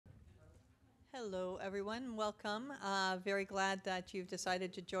Hello, everyone. Welcome. Very glad that you've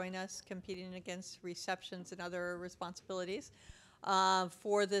decided to join us competing against receptions and other responsibilities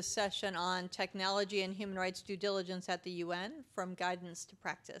for this session on technology and human rights due diligence at the UN, from guidance to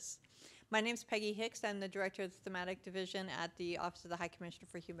practice. My name is Peggy Hicks. I'm the director of the thematic division at the Office of the High Commissioner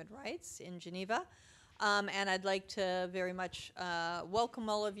for Human Rights in Geneva. And I'd like to very much welcome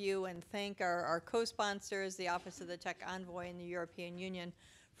all of you and thank our co-sponsors, the Office of the Tech Envoy and the European Union,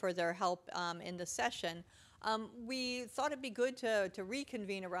 for their help in the session. We thought it'd be good to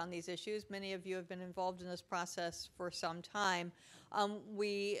reconvene around these issues. Many of you have been involved in this process for some time.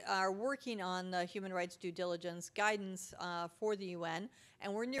 We are working on the human rights due diligence guidance for the UN,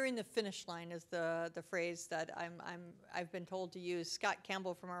 and we're nearing the finish line is the phrase that I've been told to use. Scott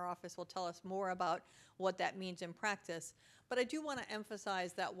Campbell from our office will tell us more about what that means in practice. But I do want to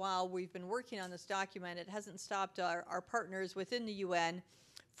emphasize that while we've been working on this document, it hasn't stopped our partners within the UN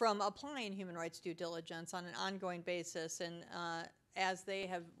from applying human rights due diligence on an ongoing basis and as they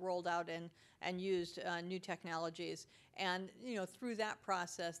have rolled out and used new technologies. And through that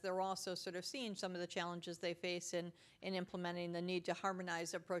process, they're also sort of seeing some of the challenges they face in implementing the need to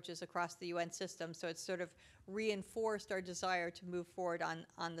harmonize approaches across the UN system. So it's sort of reinforced our desire to move forward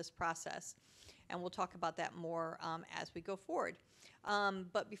on this process. And we'll talk about that more as we go forward.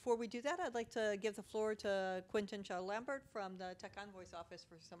 But before we do that, I'd like to give the floor to Quentin Shaw-Lambert from the Tech Envoy's office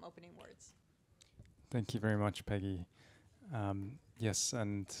for some opening words. Thank you very much, Peggy. Yes,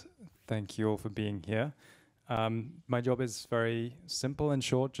 and thank you all for being here. My job is very simple and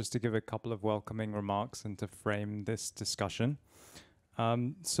short, just to give a couple of welcoming remarks and to frame this discussion.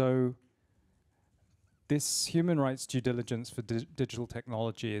 So this human rights due diligence for digital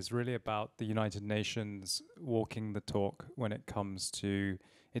technology is really about the United Nations walking the talk when it comes to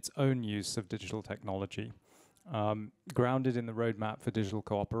its own use of digital technology. Grounded in the roadmap for digital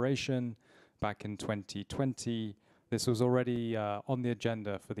cooperation back in 2020, this was already on the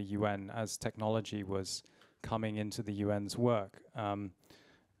agenda for the UN as technology was coming into the UN's work.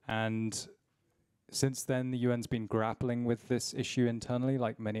 And since then, the UN's been grappling with this issue internally,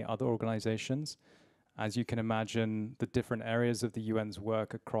 like many other organizations. As you can imagine, the different areas of the UN's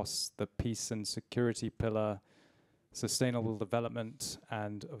work across the peace and security pillar, sustainable development,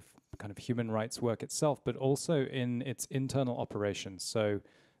 and of kind of human rights work itself, but also in its internal operations. So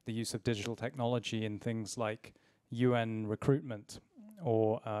the use of digital technology in things like UN recruitment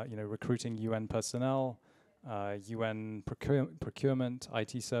or recruiting UN personnel, UN procurement,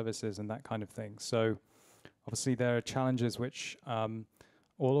 IT services, and that kind of thing. So obviously there are challenges which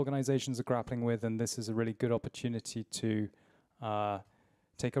all organizations are grappling with, and this is a really good opportunity to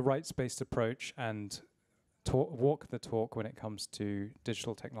take a rights-based approach and walk the talk when it comes to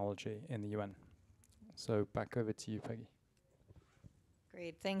digital technology in the UN. So back over to you, Peggy.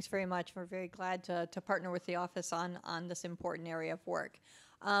 Great, thanks very much. We're very glad to partner with the office on this important area of work.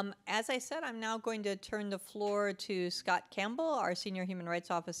 As I said, I'm now going to turn the floor to Scott Campbell, our Senior Human Rights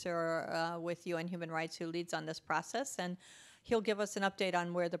Officer with UN Human Rights, who leads on this process, and he'll give us an update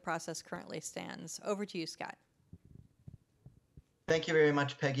on where the process currently stands. Over to you, Scott. Thank you very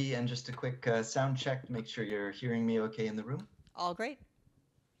much, Peggy. And just a quick sound check to make sure you're hearing me okay in the room. All great.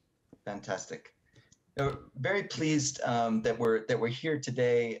 Fantastic. Very pleased that we're here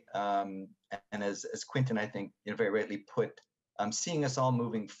today, and as Quentin, I think, very rightly put, seeing us all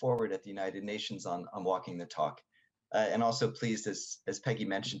moving forward at the United Nations on walking the talk, and also pleased, as Peggy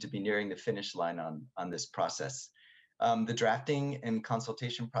mentioned, to be nearing the finish line on this process. The drafting and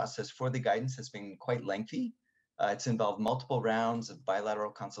consultation process for the guidance has been quite lengthy. It's involved multiple rounds of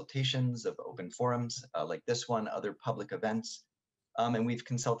bilateral consultations, of open forums like this one, other public events. And we've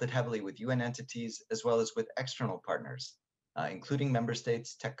consulted heavily with UN entities as well as with external partners, including member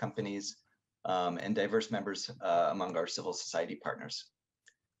states, tech companies, and diverse members among our civil society partners.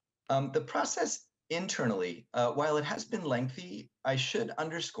 The process internally, while it has been lengthy, I should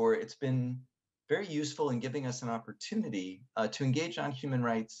underscore it's been very useful in giving us an opportunity to engage on human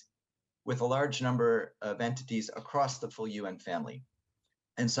rights with a large number of entities across the full UN family.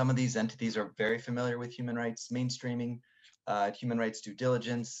 And some of these entities are very familiar with human rights mainstreaming, human rights due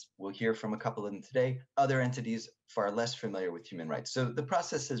diligence. We'll hear from a couple of them today. Other entities far less familiar with human rights. So the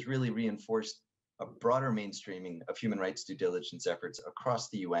process has really reinforced a broader mainstreaming of human rights due diligence efforts across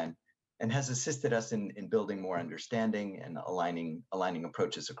the UN and has assisted us in building more understanding and aligning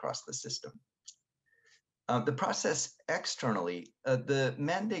approaches across the system. The process externally, the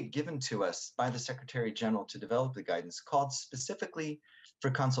mandate given to us by the Secretary General to develop the guidance called specifically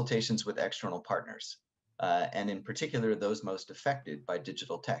for consultations with external partners, and in particular, those most affected by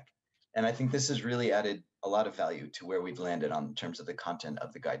digital tech. And I think this has really added a lot of value to where we've landed on in terms of the content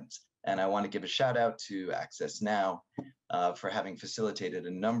of the guidance. And I want to give a shout out to Access Now for having facilitated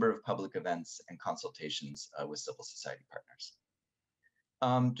a number of public events and consultations with civil society partners.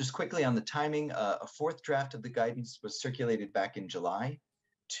 Just quickly on the timing, a fourth draft of the guidance was circulated back in July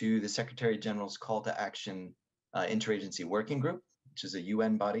to the Secretary General's Call to Action Interagency Working Group, which is a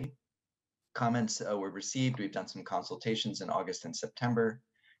UN body. Comments were received. We've done some consultations in August and September,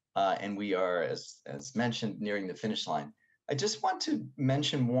 and we are, as mentioned, nearing the finish line. I just want to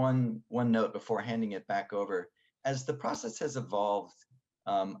mention one note before handing it back over. As the process has evolved,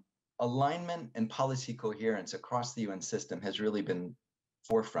 alignment and policy coherence across the UN system has really been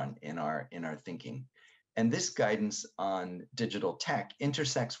forefront in our thinking. And this guidance on digital tech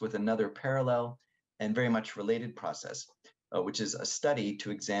intersects with another parallel and very much related process, which is a study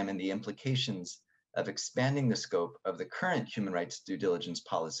to examine the implications of expanding the scope of the current human rights due diligence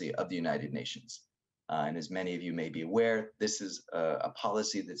policy of the United Nations. And as many of you may be aware, this is a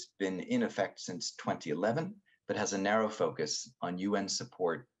policy that's been in effect since 2011, but has a narrow focus on UN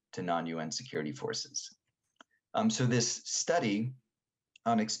support to non-UN security forces. So this study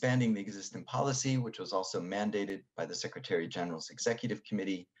on expanding the existing policy, which was also mandated by the Secretary General's Executive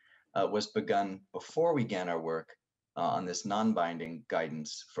Committee, was begun before we began our work on this non-binding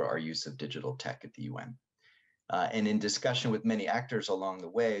guidance for our use of digital tech at the UN. And in discussion with many actors along the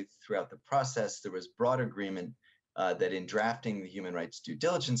way throughout the process, there was broad agreement that in drafting the human rights due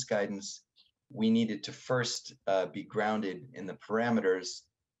diligence guidance, we needed to first be grounded in the parameters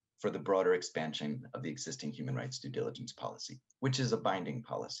for the broader expansion of the existing human rights due diligence policy, which is a binding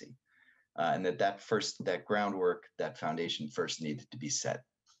policy. And that groundwork, that foundation first needed to be set.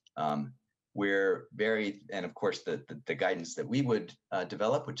 And of course, the guidance that we would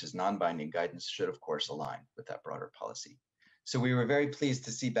develop, which is non-binding guidance, should of course align with that broader policy. So we were very pleased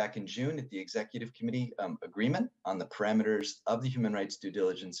to see back in June at the Executive Committee agreement on the parameters of the human rights due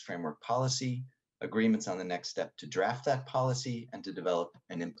diligence framework policy, agreements on the next step to draft that policy and to develop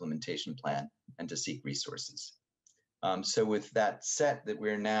an implementation plan and to seek resources. So with that set, that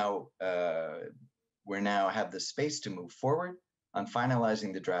we're now have the space to move forward on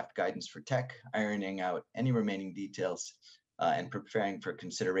finalizing the draft guidance for tech, ironing out any remaining details, and preparing for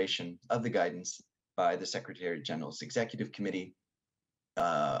consideration of the guidance by the Secretary General's Executive Committee,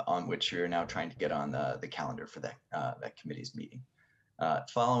 on which we are now trying to get on the calendar for that committee's meeting.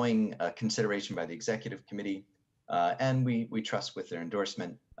 Following consideration by the Executive Committee, and we trust with their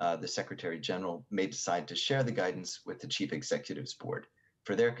endorsement, the Secretary General may decide to share the guidance with the Chief Executives Board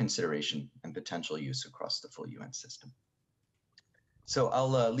for their consideration and potential use across the full UN system. So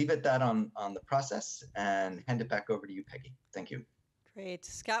I'll leave it that on the process and hand it back over to you, Peggy. Thank you. Great.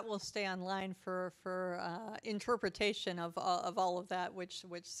 Scott will stay online for interpretation of all of that, which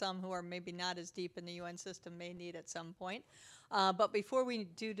some who are maybe not as deep in the UN system may need at some point. But before we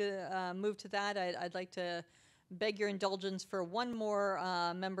move to that, I'd like to beg your indulgence for one more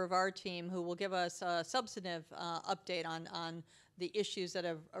member of our team who will give us a substantive update on the issues that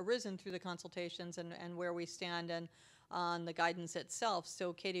have arisen through the consultations and where we stand and on the guidance itself.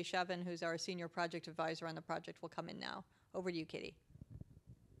 So Katie Shevin, who's our senior project advisor on the project, will come in now. Over to you, Katie.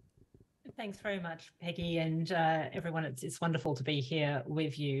 Thanks very much, Peggy, and everyone. It's wonderful to be here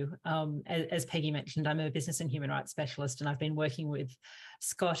with you. As Peggy mentioned, I'm a business and human rights specialist, and I've been working with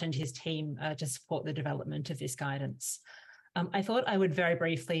Scott and his team to support the development of this guidance. I thought I would very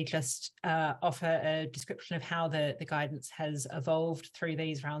briefly just offer a description of how the guidance has evolved through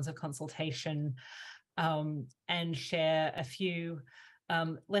these rounds of consultation, and share a few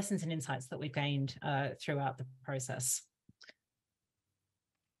lessons and insights that we've gained throughout the process.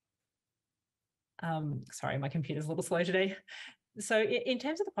 Sorry, my computer's a little slow today. So in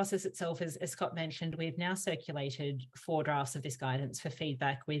terms of the process itself, as Scott mentioned, we've now circulated 4 drafts of this guidance for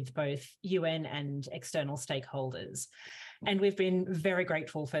feedback with both UN and external stakeholders. And we've been very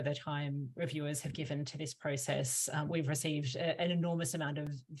grateful for the time reviewers have given to this process. We've received an enormous amount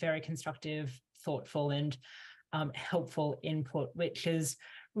of very constructive, thoughtful and helpful input, which has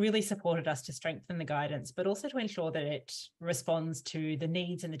really supported us to strengthen the guidance, but also to ensure that it responds to the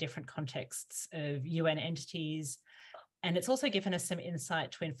needs in the different contexts of UN entities. And it's also given us some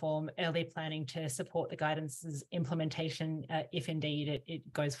insight to inform early planning to support the guidance's implementation if indeed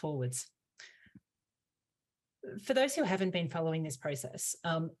it goes forwards. For those who haven't been following this process,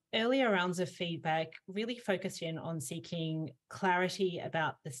 earlier rounds of feedback really focused in on seeking clarity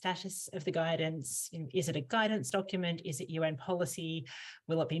about the status of the guidance. Is it a guidance document? Is it UN policy?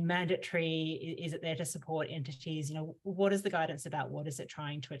 Will it be mandatory? Is it there to support entities? What is the guidance about? What is it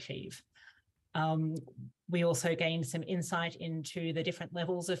trying to achieve? We also gained some insight into the different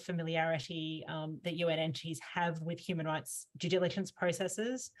levels of familiarity that UN entities have with human rights due diligence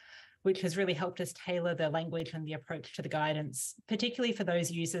processes, which has really helped us tailor the language and the approach to the guidance, particularly for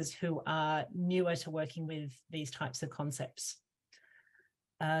those users who are newer to working with these types of concepts.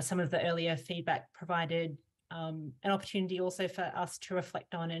 Some of the earlier feedback provided an opportunity also for us to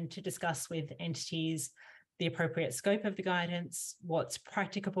reflect on and to discuss with entities the appropriate scope of the guidance, what's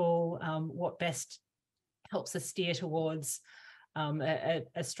practicable, what best helps us steer towards a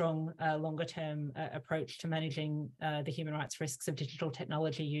strong longer-term approach to managing the human rights risks of digital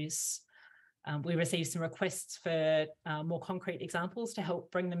technology use. We received some requests for more concrete examples to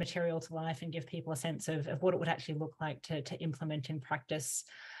help bring the material to life and give people a sense of what it would actually look like to implement in practice.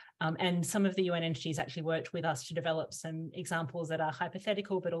 And some of the UN entities actually worked with us to develop some examples that are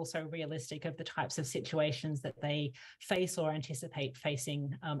hypothetical, but also realistic of the types of situations that they face or anticipate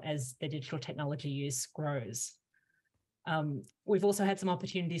facing as the digital technology use grows. We've also had some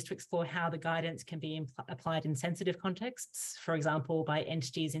opportunities to explore how the guidance can be applied in sensitive contexts, for example, by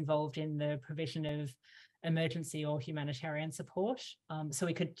entities involved in the provision of emergency or humanitarian support. So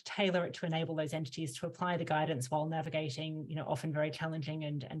we could tailor it to enable those entities to apply the guidance while navigating, often very challenging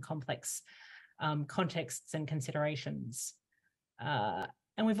and complex contexts and considerations.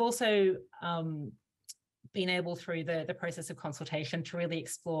 And we've also been able, through the process of consultation, to really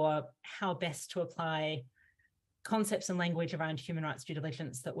explore how best to apply concepts and language around human rights due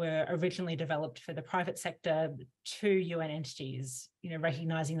diligence that were originally developed for the private sector to UN entities,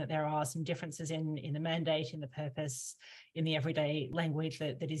 recognizing that there are some differences in the mandate, in the purpose, in the everyday language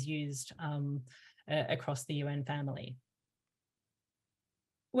that is used across the UN family.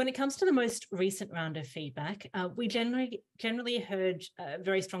 When it comes to the most recent round of feedback, we generally heard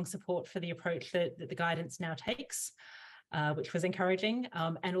very strong support for the approach that the guidance now takes, which was encouraging,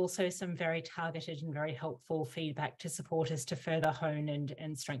 and also some very targeted and very helpful feedback to support us to further hone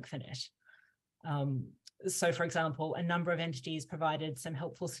and strengthen it. So, for example, a number of entities provided some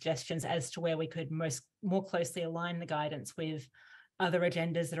helpful suggestions as to where we could more closely align the guidance with other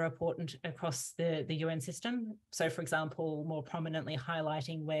agendas that are important across the UN system. So, for example, more prominently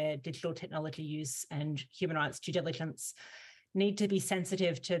highlighting where digital technology use and human rights due diligence need to be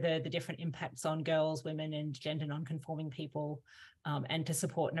sensitive to the different impacts on girls, women, and gender non-conforming people, and to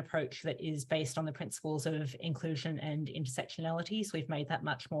support an approach that is based on the principles of inclusion and intersectionality. So we've made that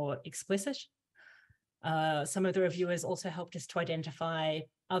much more explicit. Some of the reviewers also helped us to identify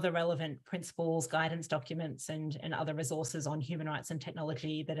other relevant principles, guidance documents, and other resources on human rights and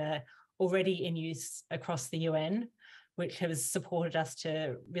technology that are already in use across the UN, which has supported us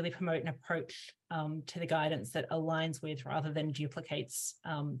to really promote an approach to the guidance that aligns with rather than duplicates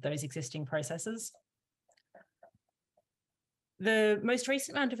those existing processes. The most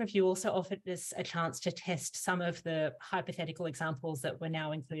recent round of review also offered us a chance to test some of the hypothetical examples that were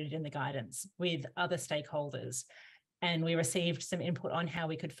now included in the guidance with other stakeholders. And we received some input on how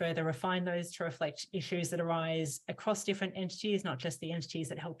we could further refine those to reflect issues that arise across different entities, not just the entities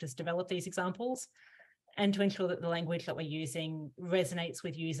that helped us develop these examples, and to ensure that the language that we're using resonates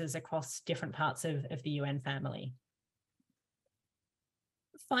with users across different parts of the UN family.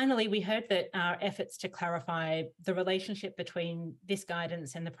 Finally, we heard that our efforts to clarify the relationship between this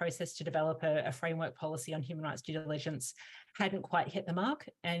guidance and the process to develop a framework policy on human rights due diligence hadn't quite hit the mark,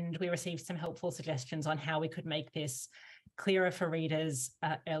 and we received some helpful suggestions on how we could make this clearer for readers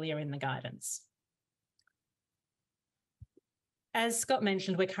earlier in the guidance. As Scott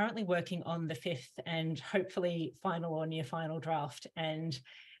mentioned, we're currently working on the 5th and hopefully final or near final draft, and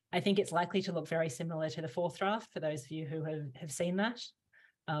I think it's likely to look very similar to the 4th draft for those of you who have seen that.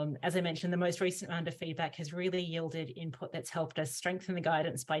 As I mentioned, the most recent round of feedback has really yielded input that's helped us strengthen the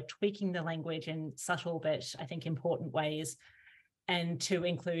guidance by tweaking the language in subtle but I think important ways, and to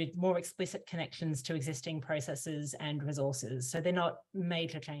include more explicit connections to existing processes and resources. So they're not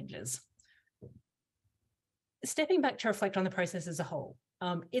major changes. Stepping back to reflect on the process as a whole,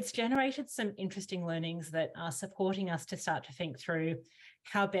 it's generated some interesting learnings that are supporting us to start to think through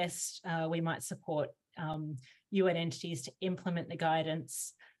how best we might support UN entities to implement the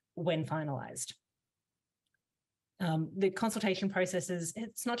guidance when finalised. The consultation processes,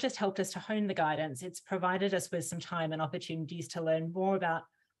 it's not just helped us to hone the guidance, it's provided us with some time and opportunities to learn more about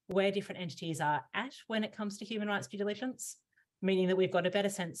where different entities are at when it comes to human rights due diligence, meaning that we've got a better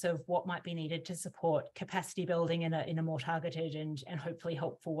sense of what might be needed to support capacity building in a more targeted and hopefully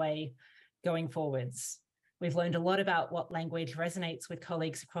helpful way going forwards. We've learned a lot about what language resonates with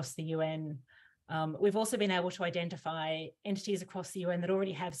colleagues across the UN. We've also been able to identify entities across the UN that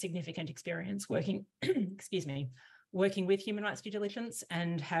already have significant experience working, working with human rights due diligence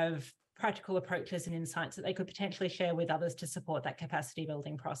and have practical approaches and insights that they could potentially share with others to support that capacity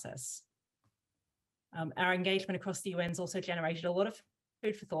building process. Our engagement across the UN's also generated a lot of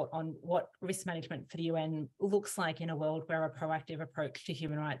food for thought on what risk management for the UN looks like in a world where a proactive approach to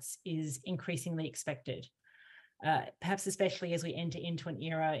human rights is increasingly expected. Perhaps especially as we enter into an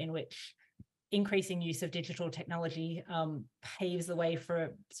era in which increasing use of digital technology paves the way for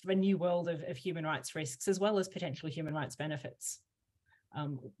a new world of human rights risks, as well as potential human rights benefits.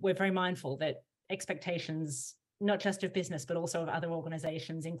 We're very mindful that expectations, not just of business, but also of other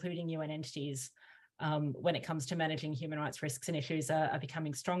organizations, including UN entities, when it comes to managing human rights risks and issues are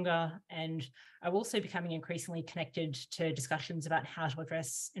becoming stronger and are also becoming increasingly connected to discussions about how to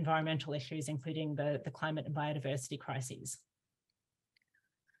address environmental issues, including the climate and biodiversity crises.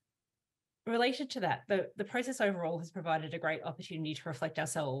 Related to that, the process overall has provided a great opportunity to reflect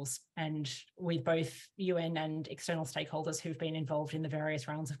ourselves, and with both UN and external stakeholders who've been involved in the various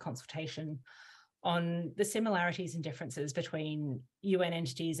rounds of consultation, on the similarities and differences between UN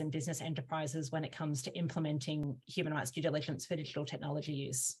entities and business enterprises when it comes to implementing human rights due diligence for digital technology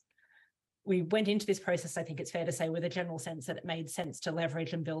use. We went into this process, I think it's fair to say, with a general sense that it made sense to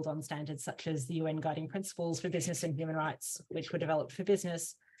leverage and build on standards such as the UN Guiding Principles for Business and Human Rights, which were developed for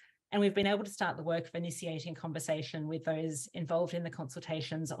business. And we've been able to start the work of initiating conversation with those involved in the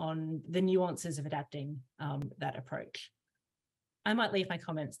consultations on the nuances of adapting that approach. I might leave my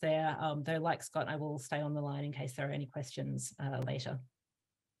comments there, though like Scott, I will stay on the line in case there are any questions later.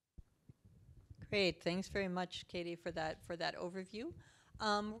 Great, thanks very much, Katie, for that overview.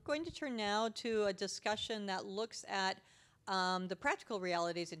 We're going to turn now to a discussion that looks at the practical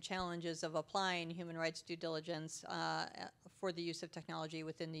realities and challenges of applying human rights due diligence for the use of technology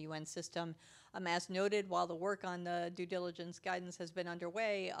within the UN system. As noted, while the work on the due diligence guidance has been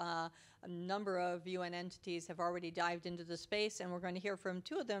underway, a number of UN entities have already dived into the space, and we're going to hear from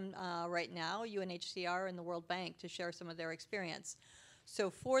two of them right now, UNHCR and the World Bank, to share some of their experience. So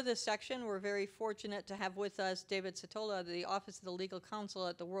for this section, we're very fortunate to have with us David Satola, the Office of the Legal Counsel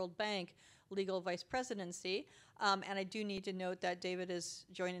at the World Bank, Legal Vice Presidency. And I do need to note that David is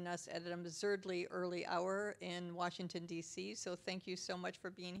joining us at an absurdly early hour in Washington, D.C., so thank you so much for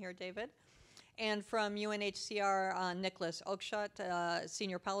being here, David. And from UNHCR, Nicholas Oakeshott,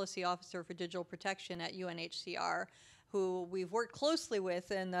 Senior Policy Officer for Digital Protection at UNHCR, who we've worked closely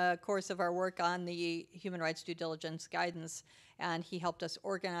with in the course of our work on the human rights due diligence guidance. And he helped us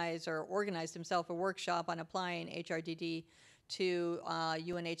organized himself a workshop on applying HRDD to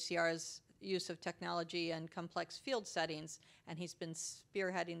UNHCR's use of technology in complex field settings, and he's been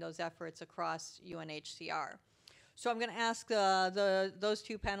spearheading those efforts across UNHCR. So I'm going to ask those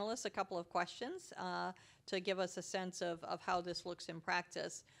two panelists a couple of questions to give us a sense of how this looks in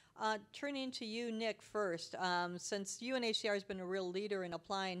practice. Turning to you, Nick, first. Since UNHCR has been a real leader in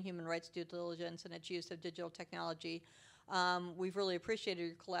applying human rights due diligence and its use of digital technology, we've really appreciated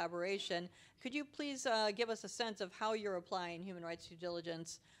your collaboration. Could you please give us a sense of how you're applying human rights due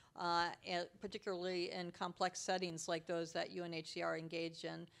diligence, particularly in complex settings like those that UNHCR engaged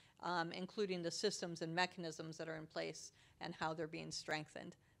in, including the systems and mechanisms that are in place and how they're being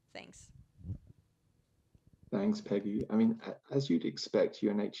strengthened? Thanks. Thanks, Peggy. I mean, as you'd expect,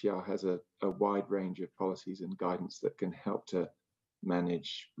 UNHCR has a wide range of policies and guidance that can help to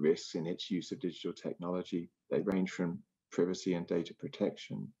manage risks in its use of digital technology. They range from privacy and data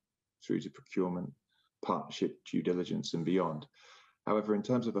protection through to procurement, partnership, due diligence, and beyond. However, in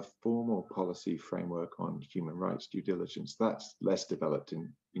terms of a formal policy framework on human rights due diligence, that's less developed and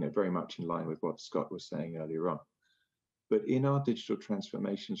very much in line with what Scott was saying earlier on. But in our digital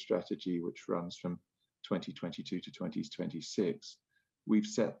transformation strategy, which runs from 2022 to 2026, we've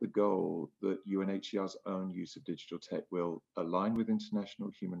set the goal that UNHCR's own use of digital tech will align with international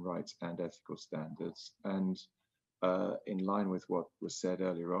human rights and ethical standards, and in line with what was said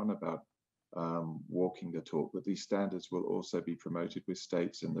earlier on about walking the talk, that these standards will also be promoted with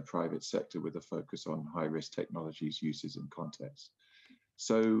states and the private sector with a focus on high-risk technologies, uses, and contexts.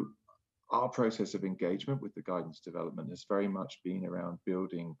 So our process of engagement with the guidance development has very much been around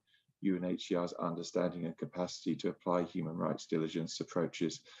building UNHCR's understanding and capacity to apply human rights diligence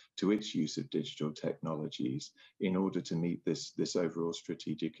approaches to its use of digital technologies in order to meet this overall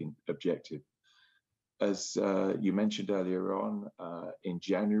strategic objective. As you mentioned earlier on, in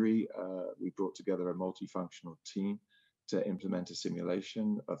January, we brought together a multifunctional team to implement a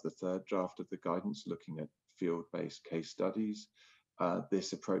simulation of the third draft of the guidance, looking at field-based case studies.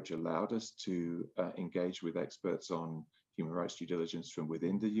 This approach allowed us to engage with experts on human rights due diligence from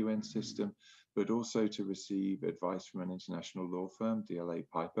within the UN system, but also to receive advice from an international law firm, DLA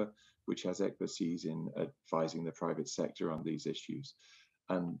Piper, which has expertise in advising the private sector on these issues.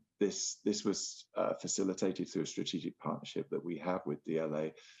 And this was facilitated through a strategic partnership that we have with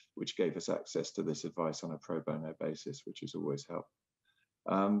DLA, which gave us access to this advice on a pro bono basis, which has always helped.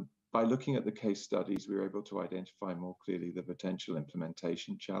 By looking at the case studies, we were able to identify more clearly the potential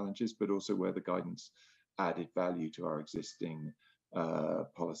implementation challenges, but also where the guidance added value to our existing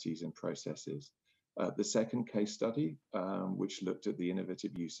policies and processes. The second case study, which looked at the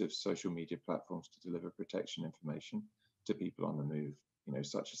innovative use of social media platforms to deliver protection information to people on the move,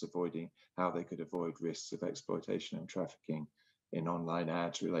 such as how they could avoid risks of exploitation and trafficking in online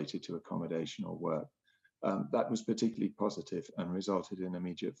ads related to accommodation or work. That was particularly positive and resulted in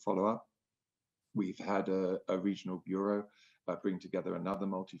immediate follow-up. We've had a regional bureau bring together another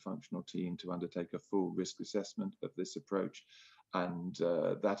multifunctional team to undertake a full risk assessment of this approach, and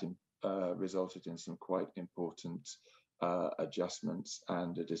that resulted in some quite important adjustments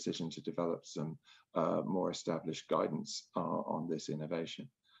and a decision to develop some more established guidance on this innovation.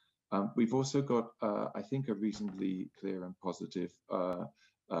 We've also got, I think, a reasonably clear and positive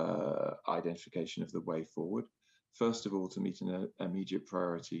identification of the way forward. First of all, to meet an immediate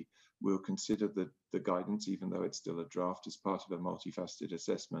priority, we'll consider the guidance, even though it's still a draft, as part of a multifaceted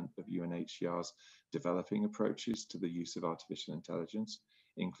assessment of UNHCR's developing approaches to the use of artificial intelligence,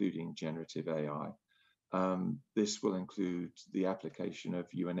 including generative AI. This will include the application of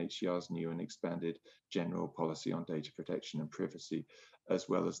UNHCR's new and expanded general policy on data protection and privacy, as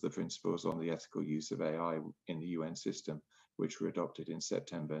well as the principles on the ethical use of AI in the UN system, which were adopted in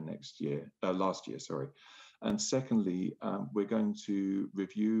September last year. And secondly, we're going to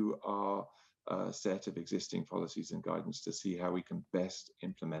review our set of existing policies and guidance to see how we can best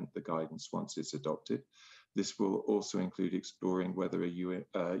implement the guidance once it's adopted. This will also include exploring whether a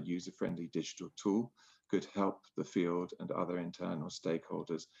user-friendly digital tool could help the field and other internal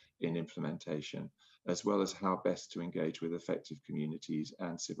stakeholders in implementation, as well as how best to engage with effective communities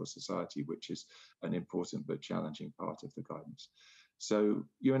and civil society, which is an important but challenging part of the guidance. So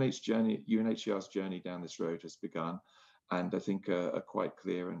UNHCR's journey down this road has begun, and I think a quite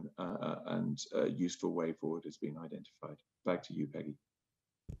clear and useful way forward has been identified. Back to you, Peggy.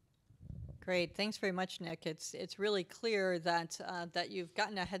 Great, thanks very much, Nick. It's really clear that that you've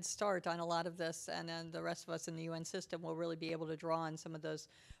gotten a head start on a lot of this, and then the rest of us in the UN system will really be able to draw on some of those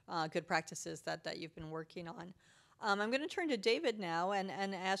good practices that you've been working on. I'm going to turn to David now and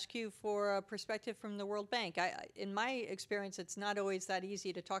ask you for a perspective from the World Bank. In my experience, it's not always that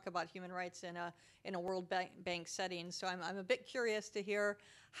easy to talk about human rights in a World Bank setting. So I'm a bit curious to hear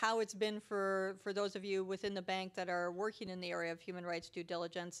how it's been for those of you within the bank that are working in the area of human rights due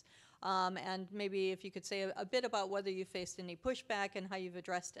diligence. And maybe if you could say a bit about whether you faced any pushback and how you've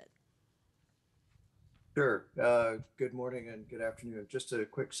addressed it. Sure. Good morning and good afternoon. Just a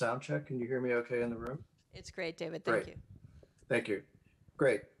quick sound check. Can you hear me okay in the room? It's great, David. Thank you. Thank you.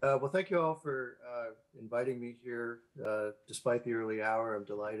 Great. Well, thank you all for inviting me here. Despite the early hour, I'm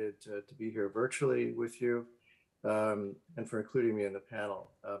delighted to be here virtually with you and for including me in the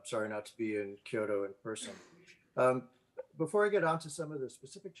panel. I'm sorry not to be in Kyoto in person. Before I get on to some of the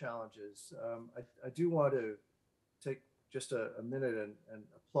specific challenges, I do want to take just a minute and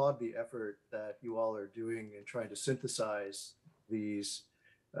applaud the effort that you all are doing in trying to synthesize these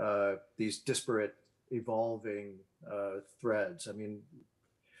disparate evolving threads. I mean,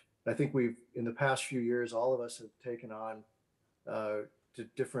 I think in the past few years, all of us have taken on to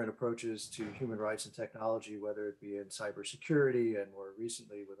different approaches to human rights and technology, whether it be in cybersecurity and more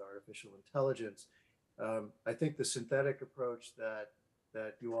recently with artificial intelligence. I think the synthetic approach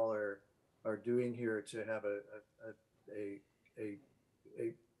that you all are doing here to have a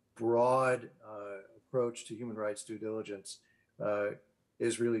broad approach to human rights due diligence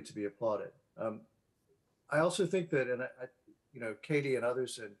is really to be applauded. I also think that, and Katie and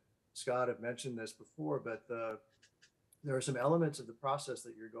others and Scott have mentioned this before, but there are some elements of the process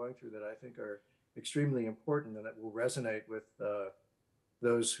that you're going through that I think are extremely important and that will resonate with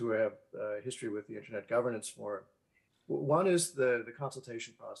those who have history with the Internet Governance Forum. One is the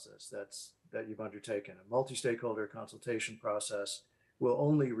consultation process that you've undertaken. A multi-stakeholder consultation process will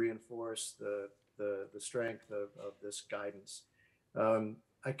only reinforce the strength of this guidance.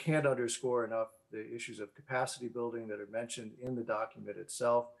 I can't underscore enough the issues of capacity building that are mentioned in the document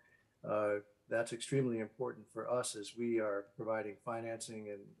itself. That's extremely important for us as we are providing financing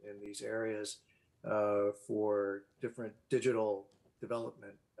in these areas for different digital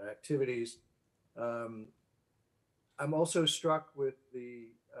development activities. I'm also struck with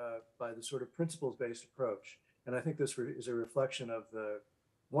by the sort of principles-based approach. And I think this is a reflection of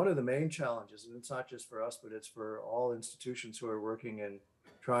one of the main challenges, and it's not just for us, but it's for all institutions who are working in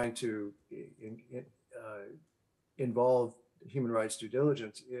trying to involve human rights due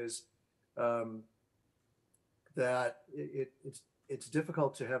diligence is that it's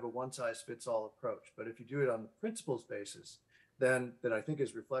difficult to have a one-size-fits-all approach. But if you do it on the principles basis, then that I think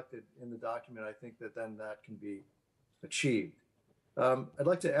is reflected in the document, I think that then that can be achieved. I'd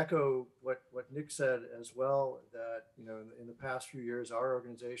like to echo what Nick said as well, that in the past few years, our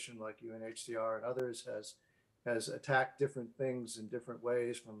organization, like UNHCR and others, has attacked different things in different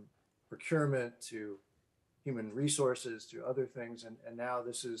ways, from procurement to human resources to other things, and now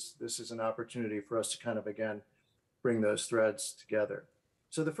this is an opportunity for us to kind of again bring those threads together.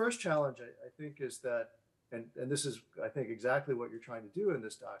 So the first challenge I think is that, and this is I think exactly what you're trying to do in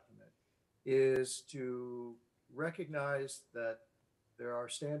this document, is to recognize that there are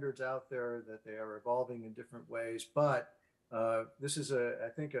standards out there, that they are evolving in different ways, but this is I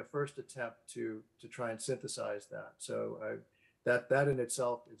think a first attempt to try and synthesize that. So that in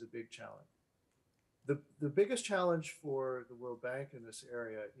itself is a big challenge. The biggest challenge for the World Bank in this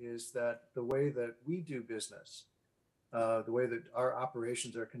area is that the way that we do business, the way that our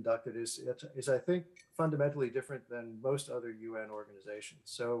operations are conducted is I think fundamentally different than most other UN organizations.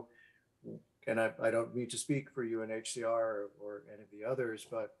 So, and I don't mean to speak for UNHCR or any of the others,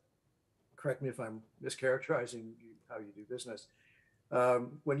 but correct me if I'm mischaracterizing how you do business.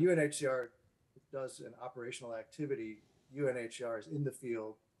 When UNHCR does an operational activity, UNHCR is in the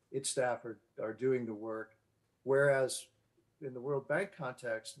field, its staff are doing the work, whereas in the World Bank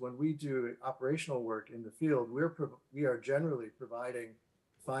context, when we do operational work in the field, we are generally providing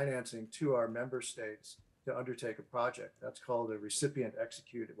financing to our member states to undertake a project. That's called a recipient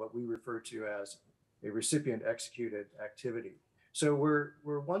executed, what we refer to as a recipient executed activity. So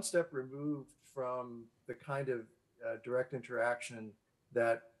we're one step removed from the kind of direct interaction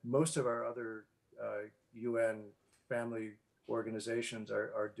that most of our other UN family organizations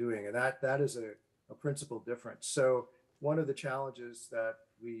are doing, and that is a principal difference. So one of the challenges that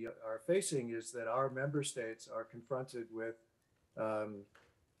we are facing is that our member states are confronted with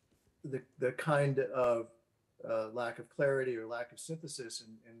the kind of lack of clarity or lack of synthesis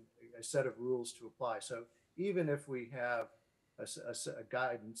in a set of rules to apply. So even if we have a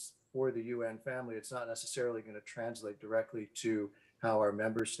guidance for the UN family, it's not necessarily going to translate directly to how our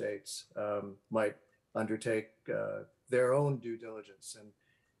member states might undertake their own due diligence. And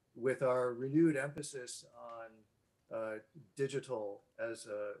with our renewed emphasis on digital as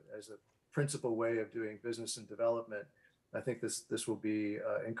a principal way of doing business and development, I think this will be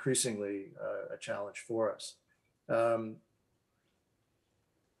increasingly a challenge for us.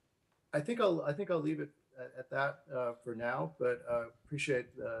 I think I'll leave it at that for now, but appreciate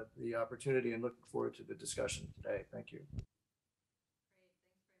the opportunity and looking forward to the discussion today. Thank you.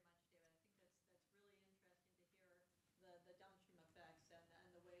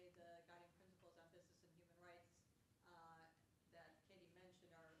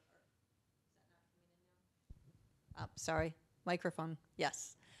 Sorry, microphone.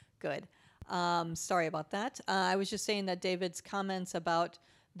 Yes, good. Sorry about that. I was just saying that David's comments about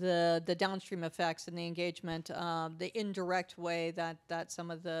the downstream effects and the engagement, the indirect way that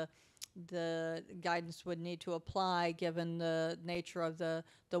some of the guidance would need to apply, given the nature of the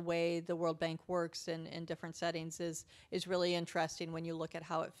way the World Bank works in different settings, is really interesting when you look at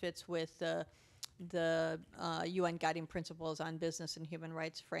how it fits with the UN guiding principles on business and human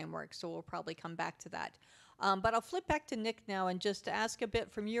rights framework. So we'll probably come back to that. But I'll flip back to Nick now and just ask a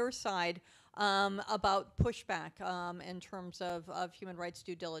bit from your side about pushback in terms of human rights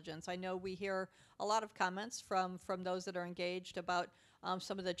due diligence. I know we hear a lot of comments from those that are engaged about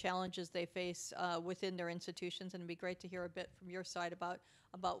some of the challenges they face within their institutions, and it'd be great to hear a bit from your side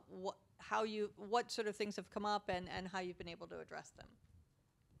about what sort of things have come up and how you've been able to address them.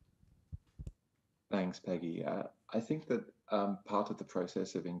 Thanks, Peggy. I think that part of the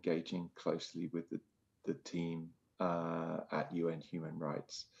process of engaging closely with the team at UN Human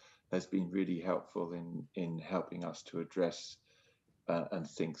Rights has been really helpful in helping us to address and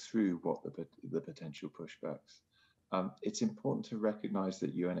think through what the potential pushbacks. It's important to recognize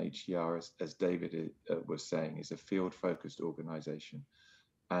that UNHCR, as David was saying, is a field-focused organization,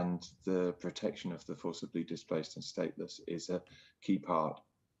 and the protection of the forcibly displaced and stateless is a key part,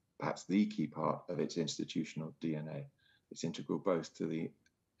 perhaps the key part of its institutional DNA. It's integral both to the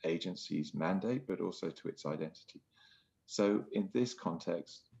agency's mandate, but also to its identity. So in this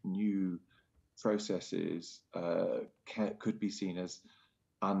context, new processes could be seen as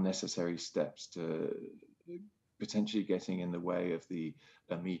unnecessary steps to potentially getting in the way of the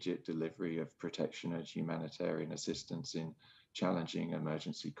immediate delivery of protection and humanitarian assistance in challenging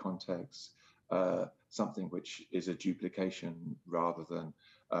emergency contexts, something which is a duplication rather than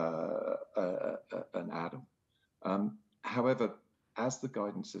an add-on. However, as the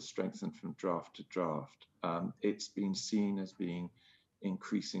guidance has strengthened from draft to draft, it's been seen as being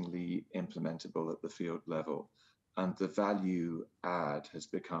increasingly implementable at the field level, and the value add has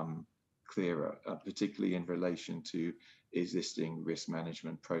become clearer, particularly in relation to existing risk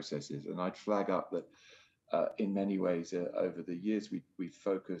management processes. And I'd flag up that in many ways over the years, we've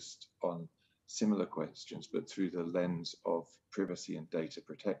focused on similar questions, but through the lens of privacy and data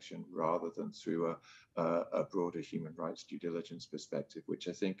protection rather than through a broader human rights due diligence perspective, which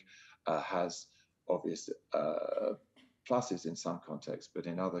I think has obvious pluses in some contexts, but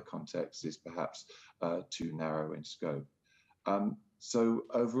in other contexts is perhaps too narrow in scope. So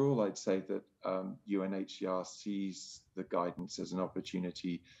overall, I'd say that UNHCR sees the guidance as an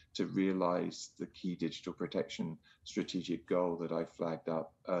opportunity to realize the key digital protection strategic goal that I flagged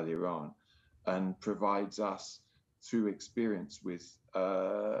up earlier on, and provides us through experience with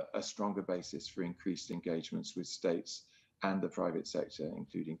a stronger basis for increased engagements with states and the private sector,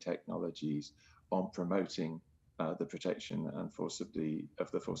 including technologies, on promoting the protection and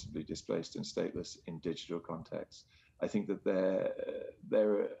of the forcibly displaced and stateless in digital contexts. I think that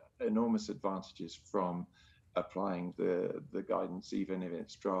there are enormous advantages from applying the guidance, even in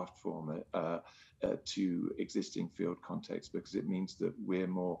its draft form, to existing field contexts, because it means that we're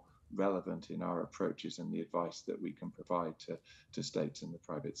more relevant in our approaches and the advice that we can provide to states and the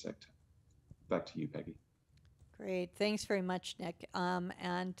private sector. Back to you, Peggy. Great. Thanks very much, Nick.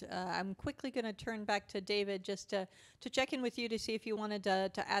 I'm quickly going to turn back to David just to check in with you to see if you wanted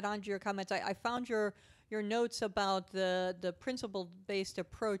to add on to your comments. I found your notes about the principle-based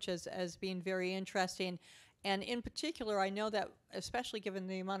approach as being very interesting. And in particular, I know that, especially given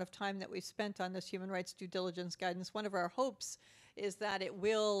the amount of time that we've spent on this human rights due diligence guidance, one of our hopes is that it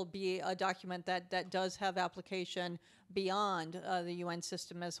will be a document that does have application beyond the UN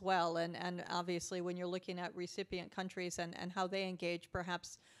system as well. And obviously, when you're looking at recipient countries and how they engage,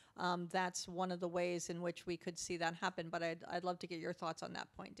 perhaps that's one of the ways in which we could see that happen. But I'd love to get your thoughts on that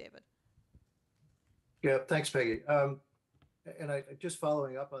point, David. Yeah, thanks, Peggy. And I just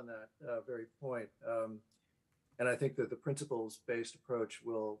following up on that very point, and I think that the principles-based approach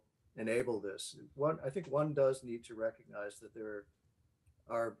will enable this. I think one does need to recognize that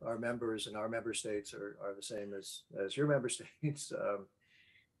our members and our member states are the same as your member states.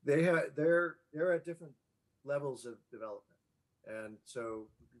 They're at different levels of development, and so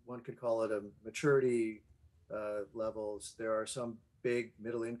one could call it a maturity levels. There are some big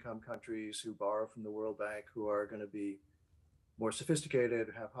middle-income countries who borrow from the World Bank who are going to be more sophisticated,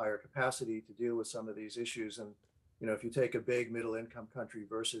 have higher capacity to deal with some of these issues. And if you take a big middle-income country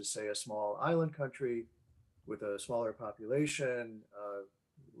versus, say, a small island country with a smaller population,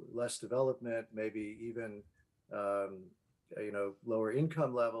 less development, maybe even lower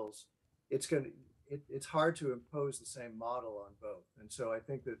income levels, it's hard to impose the same model on both. And so I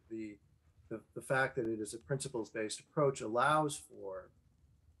think that the fact that it is a principles-based approach allows for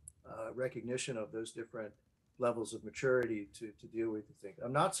recognition of those different levels of maturity to deal with the thing.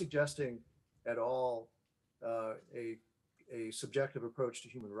 I'm not suggesting at all a subjective approach to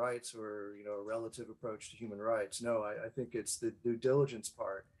human rights or a relative approach to human rights. No, I think it's the due diligence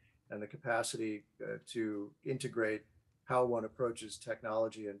part and the capacity to integrate how one approaches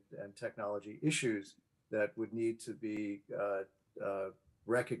technology and technology issues that would need to be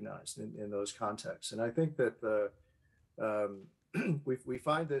recognized in those contexts. And I think that we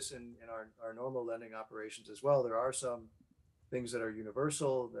find this in our normal lending operations as well. There are some things that are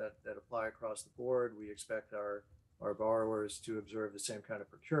universal that apply across the board. We expect our borrowers to observe the same kind of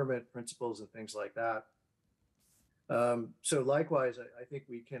procurement principles and things like that. So likewise, I think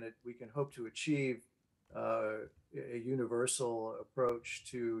we can hope to achieve a universal approach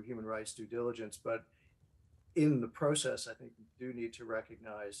to human rights due diligence, but in the process, I think we do need to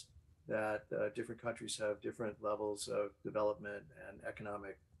recognize that different countries have different levels of development and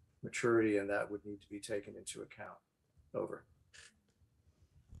economic maturity, and that would need to be taken into account. Over.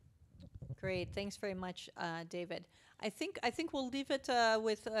 Great, thanks very much, David. I think we'll leave it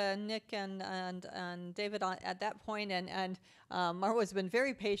with Nick and David at that point. And Marwa's been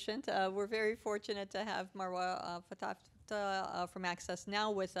very patient. We're very fortunate to have Marwa Fatafta from Access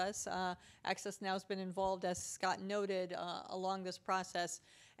Now with us. Access Now has been involved, as Scott noted, along this process,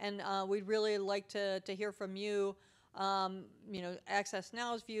 and we'd really like to hear from you. Access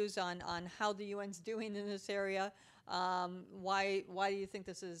Now's views on how the UN's doing in this area. Why do you think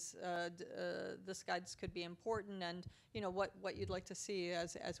this guidance could be important, and what you'd like to see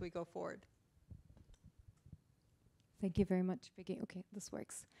as we go forward? Thank you very much, Vicky. Okay, this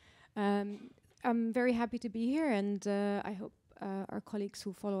works. I'm very happy to be here, and I hope our colleagues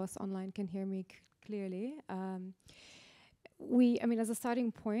who follow us online can hear me clearly. I mean, as a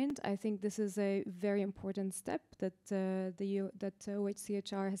starting point, I think this is a very important step that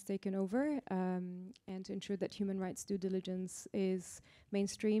OHCHR has taken over, and to ensure that human rights due diligence is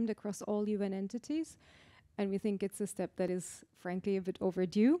mainstreamed across all UN entities. And we think it's a step that is, frankly, a bit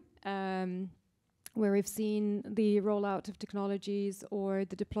overdue, where we've seen the rollout of technologies or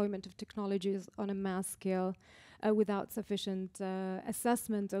the deployment of technologies on a mass scale without sufficient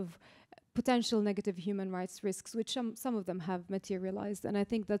assessment of potential negative human rights risks, which some of them have materialized. And I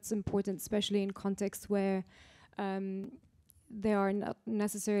think that's important, especially in contexts where there are not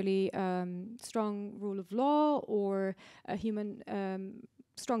necessarily strong rule of law or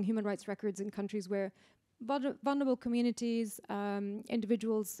strong human rights records in countries where vulnerable communities,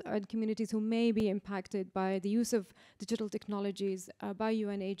 individuals and communities who may be impacted by the use of digital technologies by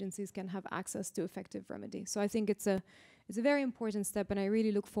UN agencies can have access to effective remedy. So I think it's a very important step, and I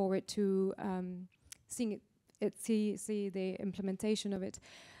really look forward to seeing see the implementation of it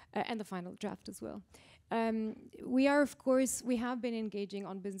and the final draft as well. We have been engaging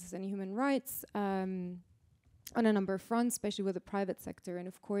on business and human rights on a number of fronts, especially with the private sector, and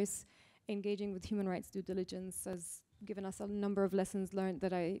of course, engaging with human rights due diligence has given us a number of lessons learned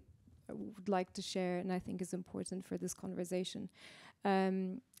that I would like to share and I think is important for this conversation.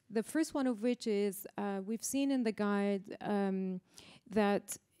 The first one of which is we've seen in the guide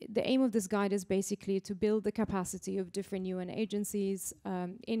that the aim of this guide is basically to build the capacity of different UN agencies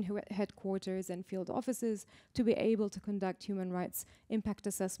in headquarters and field offices to be able to conduct human rights impact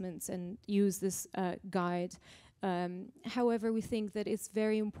assessments and use this guide. However, we think that it's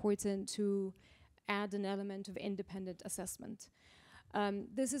very important to add an element of independent assessment.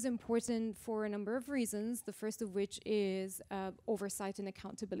 This is important for a number of reasons, the first of which is oversight and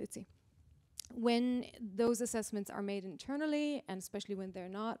accountability. When those assessments are made internally, and especially when they're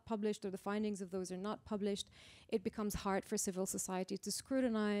not published or the findings of those are not published, it becomes hard for civil society to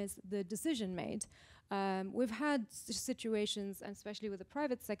scrutinize the decision made. We've had situations, and especially with the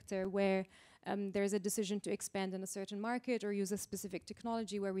private sector, where there's a decision to expand in a certain market or use a specific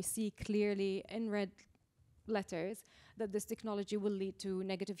technology where we see clearly in red letters that this technology will lead to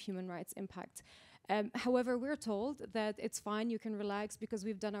negative human rights impact. However, we're told that it's fine, you can relax because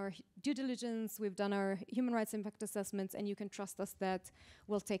we've done our due diligence, we've done our human rights impact assessments, and you can trust us that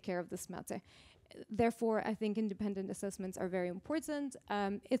we'll take care of this matter. Therefore, I think independent assessments are very important.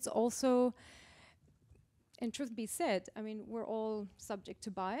 It's also, and truth be said, I mean, we're all subject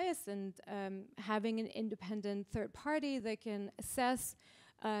to bias, and having an independent third party that can assess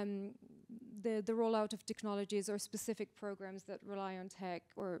the rollout of technologies or specific programs that rely on tech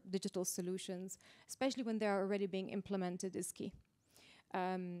or digital solutions, especially when they are already being implemented, is key.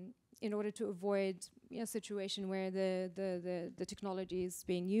 In order to avoid a situation where the technology is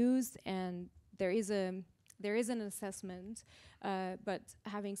being used and there is an assessment, but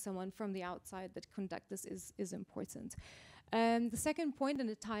having someone from the outside that conduct this is important. The second point, and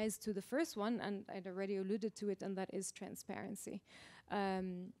it ties to the first one, and I'd already alluded to it, and that is transparency.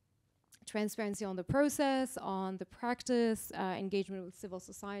 Transparency on the process, on the practice, engagement with civil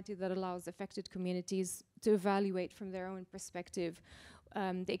society that allows affected communities to evaluate from their own perspective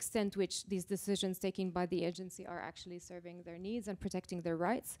the extent to which these decisions taken by the agency are actually serving their needs and protecting their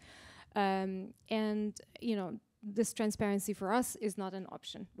rights. And, you know, this transparency for us is not an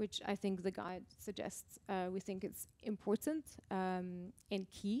option, which I think the guide suggests. We think it's important and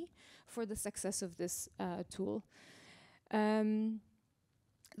key for the success of this tool.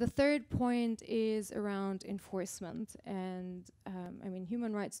 The third point is around enforcement, and I mean,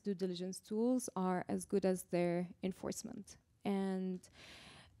 human rights due diligence tools are as good as their enforcement. And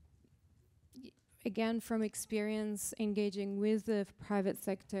again, from experience engaging with the private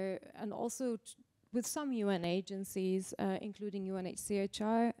sector and also with some UN agencies, including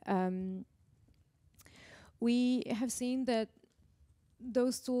UNHCR, we have seen that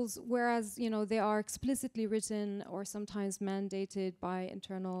those tools, whereas they are explicitly written or sometimes mandated by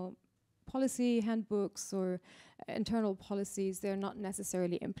internal policy handbooks or internal policies, they're not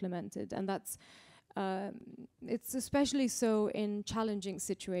necessarily implemented, and that's it's especially so in challenging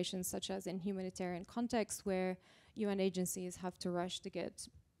situations, such as in humanitarian contexts, where UN agencies have to rush to get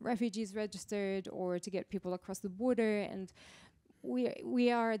refugees registered or to get people across the border, and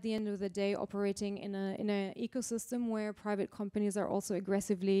we are at the end of the day operating in an ecosystem where private companies are also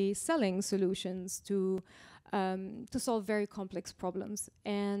aggressively selling solutions to solve very complex problems.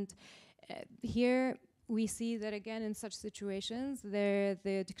 And here we see that again in such situations,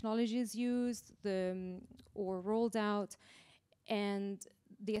 the technology is used or rolled out, and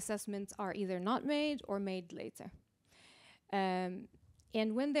the assessments are either not made or made later.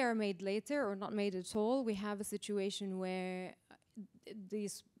 And when they are made later or not made at all, we have a situation where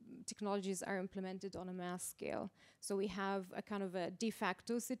these technologies are implemented on a mass scale. So we have a kind of a de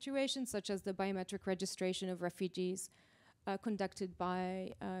facto situation, such as the biometric registration of refugees conducted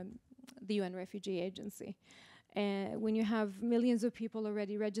by the UN Refugee Agency. When you have millions of people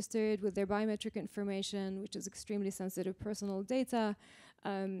already registered with their biometric information, which is extremely sensitive personal data,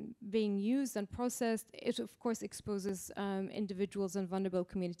 being used and processed, it of course exposes individuals and vulnerable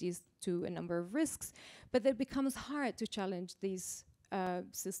communities to a number of risks, but it becomes hard to challenge these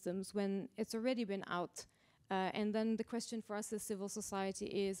systems when it's already been out. And then the question for us as civil society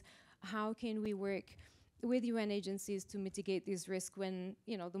is, how can we work with UN agencies to mitigate these risks when,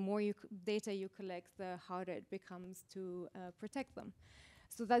 you know, the more data you collect, the harder it becomes to protect them.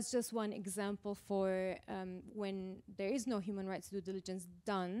 So that's just one example for when there is no human rights due diligence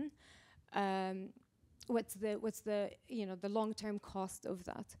done, what's the you know, the long-term cost of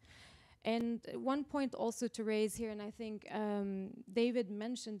that. And one point also to raise here, and I think David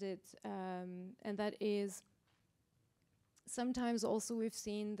mentioned it, and that is sometimes also we've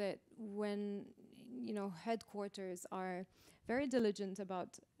seen that when, you know, headquarters are very diligent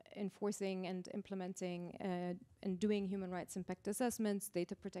about enforcing and implementing and doing human rights impact assessments,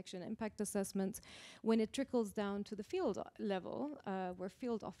 data protection impact assessments, when it trickles down to the field level, where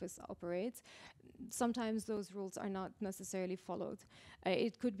field office operates, sometimes those rules are not necessarily followed.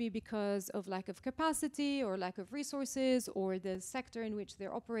 It could be because of lack of capacity or lack of resources or the sector in which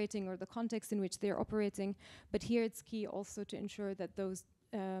they're operating or the context in which they're operating. But here it's key also to ensure that those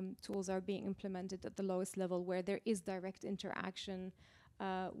tools are being implemented at the lowest level where there is direct interaction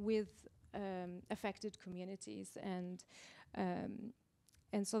with affected communities. And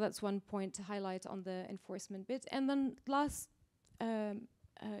so that's one point to highlight on the enforcement bit. And then last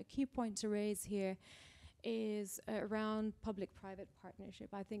key point to raise here is around public-private partnership.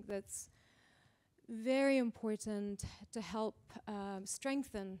 I think that's very important to help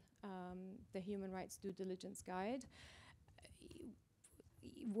strengthen the human rights due diligence guide.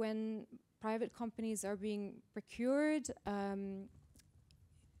 When private companies are being procured,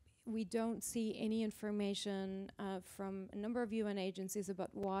 we don't see any information from a number of UN agencies about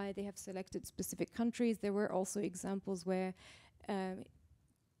why they have selected specific countries. There were also examples where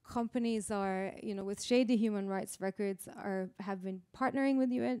companies are, you know, with shady human rights records have been partnering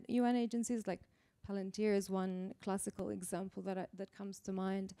with UN agencies, like Palantir is one classical example that comes to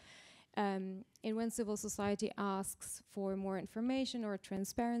mind. And when civil society asks for more information or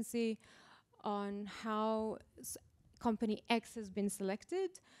transparency on how company X has been selected,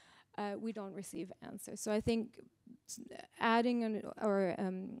 we don't receive answers. So I think adding or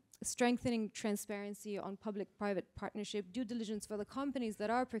strengthening transparency on public-private partnership, due diligence for the companies that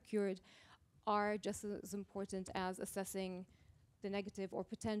are procured are just as important as assessing the negative or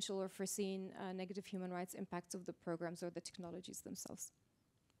potential or foreseen negative human rights impacts of the programs or the technologies themselves.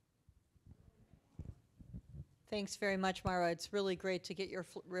 Thanks very much, Mara. It's really great to get your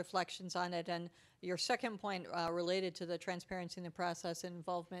reflections on it. And your second point related to the transparency in the process and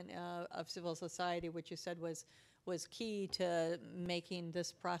involvement of civil society, which you said was key to making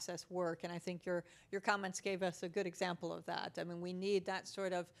this process work. And I think your comments gave us a good example of that. I mean, we need that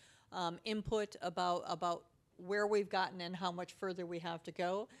sort of input about where we've gotten and how much further we have to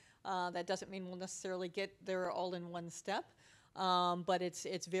go. That doesn't mean we'll necessarily get there all in one step. But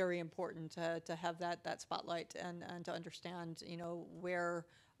it's very important to have that spotlight and to understand, you know, where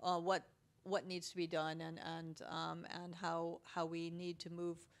what needs to be done and how we need to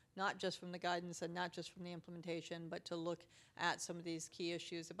move not just from the guidance and not just from the implementation, but to look at some of these key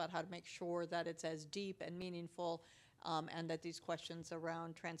issues about how to make sure that it's as deep and meaningful, and that these questions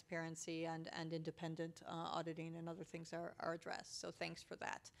around transparency and independent auditing and other things are addressed. So thanks for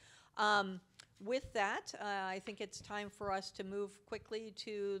that. With that, I think it's time for us to move quickly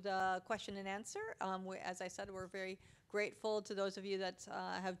to the question and answer. As I said, we're very grateful to those of you that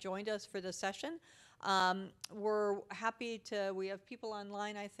have joined us for this session. We're happy we have people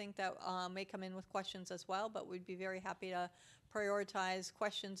online, I think, that may come in with questions as well, but we'd be very happy to prioritize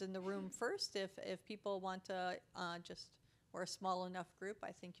questions in the room first. If people want to we're a small enough group,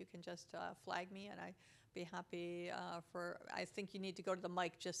 I think you can just flag me and I'd be happy I think you need to go to the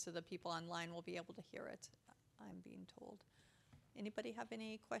mic just so the people online will be able to hear it, I'm being told. Anybody have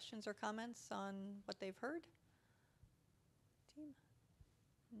any questions or comments on what they've heard? Team?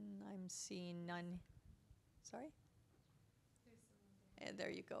 I'm seeing none. Sorry? And there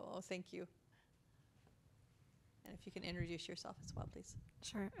you go. Oh, thank you. And if you can introduce yourself as well, please.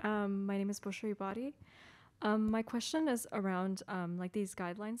 Sure. My name is Bushri Badi. My question is around like these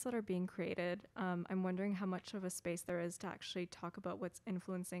guidelines that are being created. I'm wondering how much of a space there is to actually talk about what's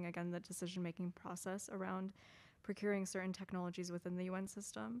influencing, again, the decision-making process around procuring certain technologies within the UN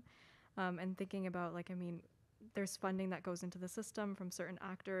system. And thinking about, like, I mean, there's funding that goes into the system from certain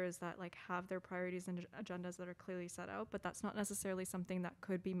actors that like have their priorities and agendas that are clearly set out, but that's not necessarily something that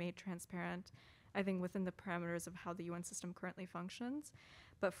could be made transparent, I think, within the parameters of how the UN system currently functions.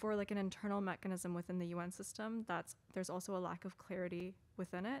 But for like an internal mechanism within the UN system, there's also a lack of clarity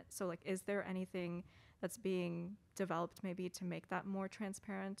within it. So like, is there anything that's being developed maybe to make that more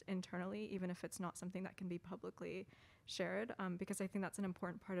transparent internally, even if it's not something that can be publicly shared? Because I think that's an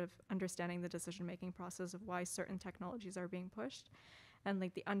important part of understanding the decision-making process of why certain technologies are being pushed and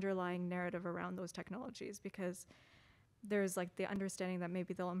like the underlying narrative around those technologies, because there's like the understanding that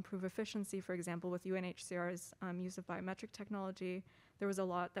maybe they'll improve efficiency, for example, with UNHCR's use of biometric technology. There was a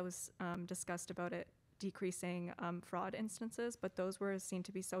lot that was discussed about it decreasing fraud instances, but those were seen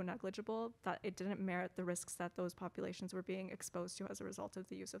to be so negligible that it didn't merit the risks that those populations were being exposed to as a result of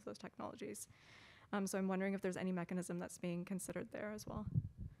the use of those technologies. So I'm wondering if there's any mechanism that's being considered there as well.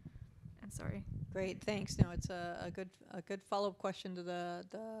 And sorry. Great, thanks. No, it's a good follow-up question to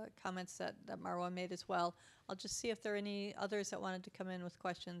the comments that Marwa made as well. I'll just see if there are any others that wanted to come in with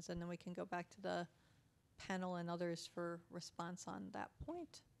questions, and then we can go back to the panel and others for response on that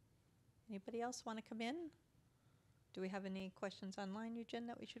point. Anybody else want to come in? Do we have any questions online, Eugen,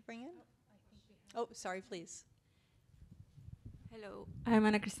 that we should bring in? Oh, sorry, please. Hello, I'm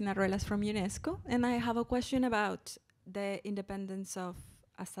Ana Cristina Ruelas from UNESCO, and I have a question about the independence of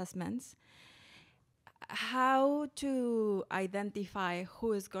assessments. How to identify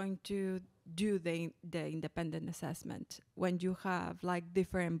who is going to do the independent assessment when you have like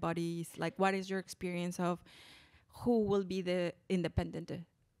different bodies? Like, what is your experience of who will be the independent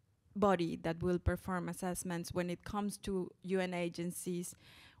body that will perform assessments when it comes to UN agencies,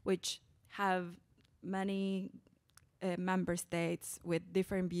 which have many member states with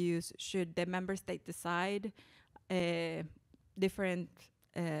different views? Should the member state decide different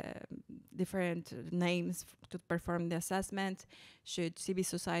names to perform the assessment? Should civil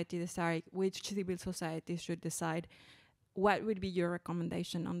society decide? Which civil society should decide? What would be your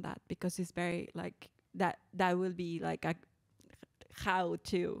recommendation on that? Because it's very like that will be like a how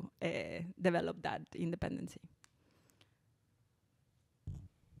to develop that independency.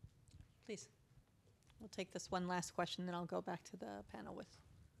 Please. We'll take this one last question, then I'll go back to the panel with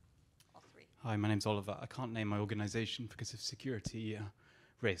all three. Hi, my name's Oliver. I can't name my organization because of security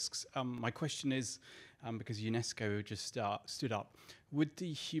risks. My question is, because UNESCO just stood up, would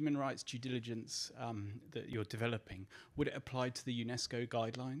the human rights due diligence that you're developing, would it apply to the UNESCO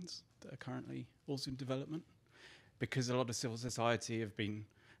guidelines that are currently also in development? Because a lot of civil society have been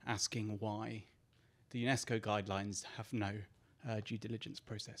asking why the UNESCO guidelines have no due diligence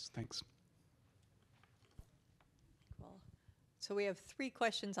process. Thanks. Cool. So we have 3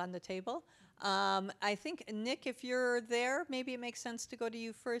 questions on the table. I think, Nick, if you're there, maybe it makes sense to go to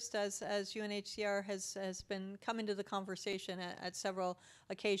you first, as UNHCR has been coming to the conversation at several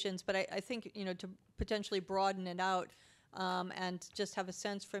occasions. But I think, you know, to potentially broaden it out and just have a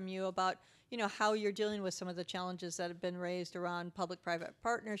sense from you about, you know, how you're dealing with some of the challenges that have been raised around public-private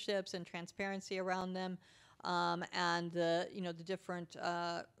partnerships and transparency around them, and the, you know, the different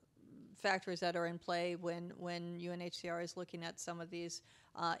factors that are in play when UNHCR is looking at some of these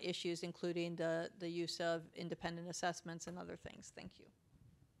issues, including the use of independent assessments and other things. Thank you.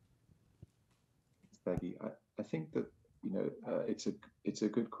 Peggy, I think that, you know, it's a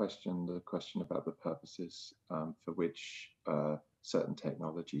good question, the question about the purposes for which certain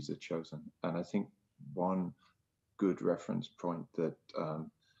technologies are chosen. And I think one good reference point that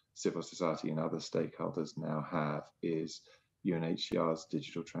civil society and other stakeholders now have is UNHCR's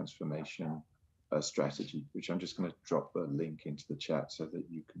digital transformation strategy, which I'm just going to drop a link into the chat so that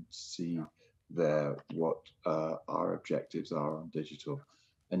you can see there what our objectives are on digital.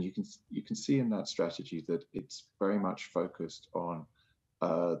 And you can see in that strategy that it's very much focused on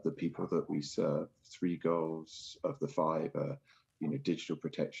the people that we serve. 3 goals of the 5 are, you know, digital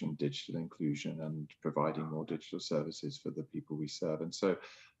protection, digital inclusion, and providing more digital services for the people we serve. And so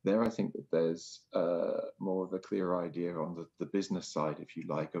there, I think that there's more of a clear idea on the business side, if you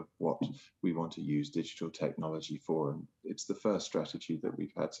like, of what we want to use digital technology for. And it's the first strategy that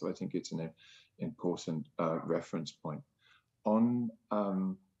we've had. So I think it's an important reference point. On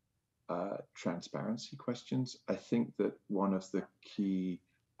transparency questions, I think that one of the key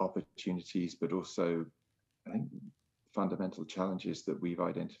opportunities, but also I think fundamental challenges that we've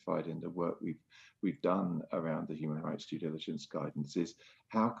identified in the work we've done around the human rights due diligence guidance is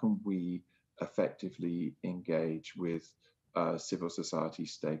how can we effectively engage with civil society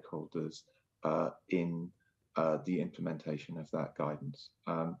stakeholders in the implementation of that guidance.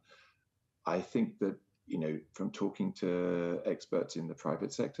 I think that, from talking to experts in the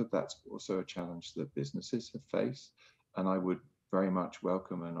private sector, that's also a challenge that businesses have faced. And I would very much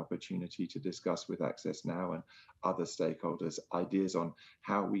welcome an opportunity to discuss with Access Now and other stakeholders ideas on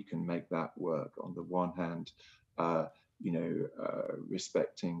how we can make that work. On the one hand,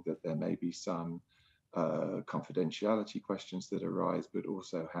 respecting that there may be some confidentiality questions that arise, but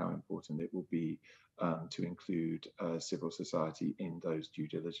also how important it will be to include civil society in those due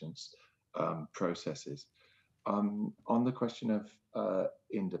diligence processes. On the question of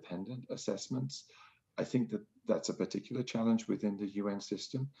independent assessments, I think that that's a particular challenge within the UN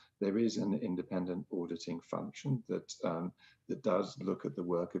system. There is an independent auditing function that does look at the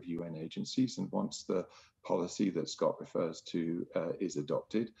work of UN agencies, and once the policy that Scott refers to is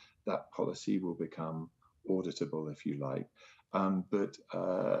adopted, that policy will become auditable, if you like. And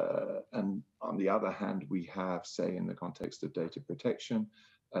on the other hand, we have, say, in the context of data protection,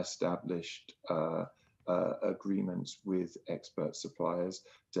 established agreements with expert suppliers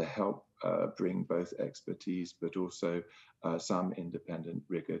to help bring both expertise, but also some independent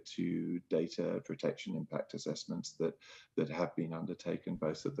rigor to data protection impact assessments that have been undertaken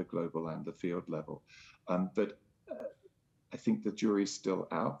both at the global and the field level. But I think the jury's still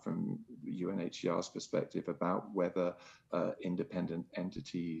out from UNHCR's perspective about whether independent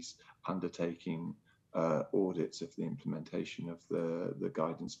entities undertaking audits of the implementation of the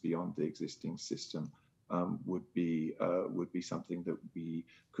guidance beyond the existing system would be something that we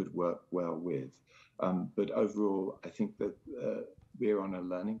could work well with. But overall, I think that we're on a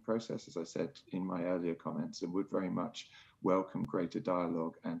learning process, as I said in my earlier comments, and would very much welcome greater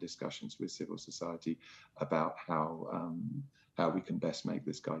dialogue and discussions with civil society about how we can best make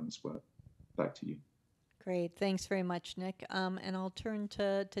this guidance work. Back to you. Great, thanks very much, Nick. And I'll turn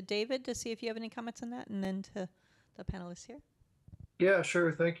to David to see if you have any comments on that, and then to the panelists here. Yeah,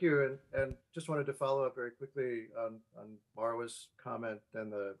 sure. Thank you. And just wanted to follow up very quickly on Marwa's comment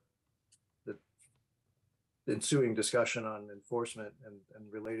and the ensuing discussion on enforcement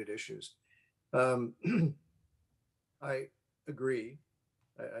and related issues. I agree.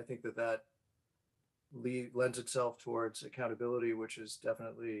 I think that lends itself towards accountability, which is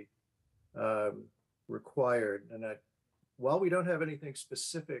definitely required. And that while we don't have anything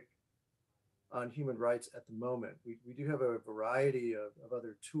specific on human rights at the moment, we do have a variety of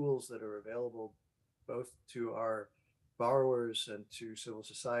other tools that are available both to our borrowers and to civil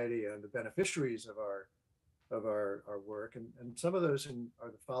society and the beneficiaries of our work. And some of those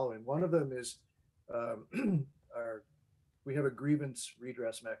are the following. One of them is we have a grievance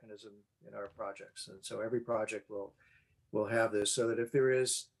redress mechanism in our projects. And so every project will have this, so that if there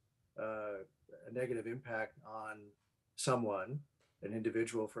is a negative impact on someone, an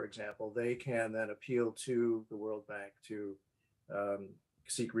individual, for example, they can then appeal to the World Bank to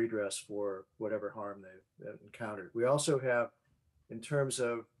seek redress for whatever harm they've encountered. We also have, in terms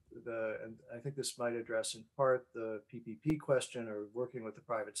of and I think this might address in part the PPP question or working with the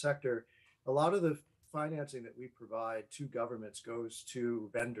private sector, a lot of the financing that we provide to governments goes to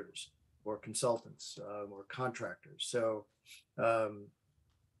vendors or consultants or contractors. So,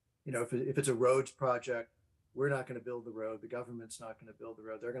 if it's a roads project, we're not going to build the road. The government's not going to build the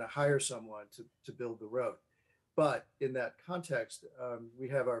road. They're going to hire someone to build the road. But in that context, we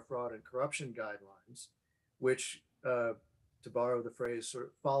have our fraud and corruption guidelines, which, to borrow the phrase, sort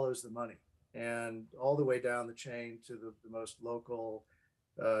of follows the money, and all the way down the chain to the most local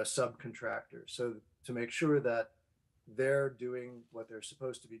subcontractors. So to make sure that they're doing what they're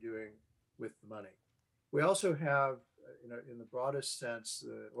supposed to be doing with the money. We also have, in the broadest sense,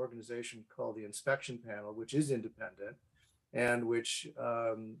 the organization called the Inspection Panel, which is independent and which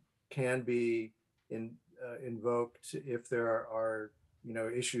can be invoked if there are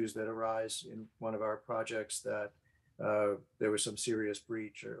issues that arise in one of our projects that there was some serious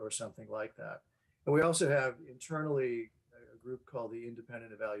breach or something like that. And we also have internally a group called the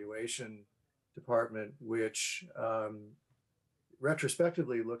Independent Evaluation Department, which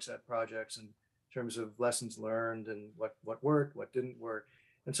retrospectively looks at projects in terms of lessons learned and what worked, what didn't work.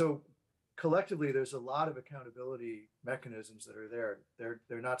 And so collectively, there's a lot of accountability mechanisms that are there.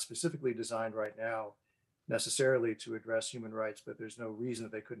 They're not specifically designed right now necessarily to address human rights, but there's no reason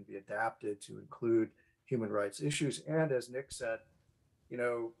that they couldn't be adapted to include human rights issues. And as Nick said,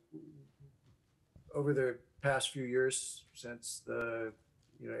 over the past few years since the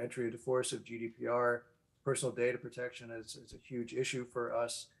entry into force of GDPR, personal data protection is a huge issue for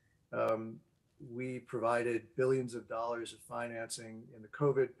us. we provided billions of dollars of financing in the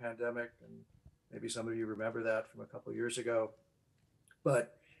COVID pandemic, and maybe some of you remember that from a couple of years ago.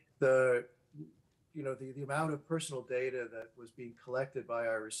 But the amount of personal data that was being collected by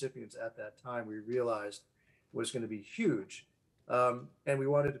our recipients at that time, we realized was going to be huge. And we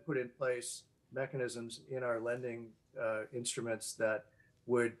wanted to put in place mechanisms in our lending instruments that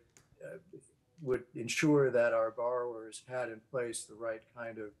would ensure that our borrowers had in place the right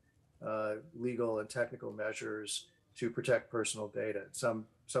kind of legal and technical measures to protect personal data. Some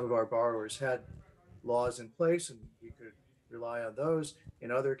of our borrowers had laws in place, and we could rely on those.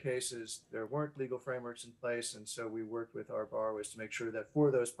 In other cases, there weren't legal frameworks in place, and so we worked with our borrowers to make sure that for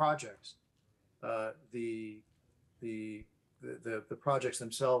those projects, the projects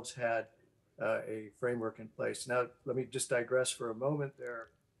themselves had a framework in place. Now, let me just digress for a moment there.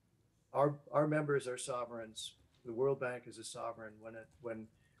 Our members are sovereigns. The World Bank is a sovereign.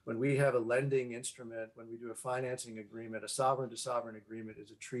 When we have a lending instrument, when we do a financing agreement, a sovereign to sovereign agreement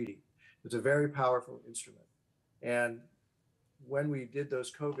is a treaty. It's a very powerful instrument. And when we did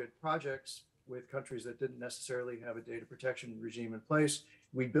those COVID projects with countries that didn't necessarily have a data protection regime in place,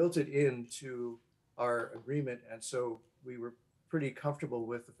 we built it into our agreement. And so we were pretty comfortable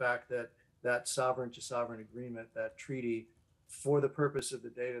with the fact that that sovereign to sovereign agreement, that treaty, for the purpose of the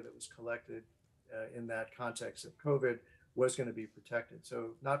data that was collected in that context of COVID, was going to be protected.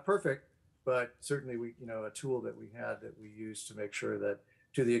 So not perfect, but certainly a tool that we had that we used to make sure that,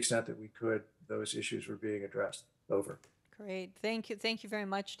 to the extent that we could, those issues were being addressed. Over. Great. Thank you very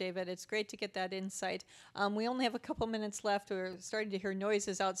much, David. It's great to get that insight. We only have a couple minutes left. We're starting to hear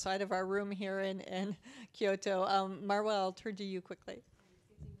noises outside of our room here in Kyoto. Marwa, I'll turn to you quickly.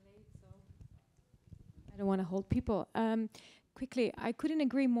 I don't want to hold people. Quickly, I couldn't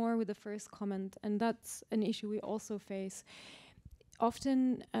agree more with the first comment, and that's an issue we also face.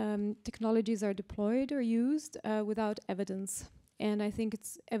 Often technologies are deployed or used without evidence. And I think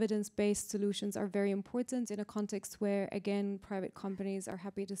evidence-based solutions are very important in a context where, again, private companies are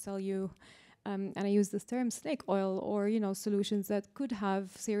happy to sell you, and I use this term, snake oil, or solutions that could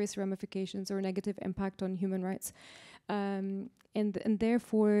have serious ramifications or negative impact on human rights. And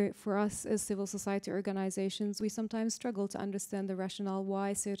therefore, for us as civil society organizations, we sometimes struggle to understand the rationale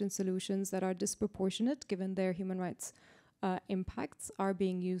why certain solutions that are disproportionate, given their human rights impacts, are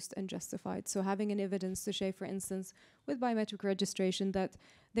being used and justified. So having an evidence to show, for instance, with biometric registration, that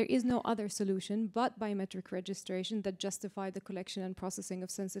there is no other solution but biometric registration that justify the collection and processing of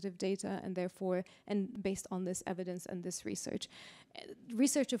sensitive data, and therefore, and based on this evidence and this research.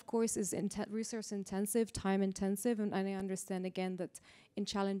 Research, of course, is resource intensive, time intensive, and I understand again that in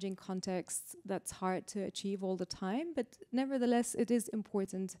challenging contexts that's hard to achieve all the time, but nevertheless it is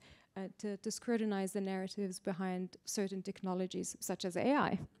important to scrutinize the narratives behind certain technologies such as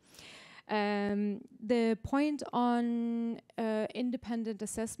AI. The point on independent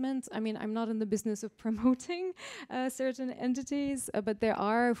assessments, I mean, I'm not in the business of promoting certain entities, but there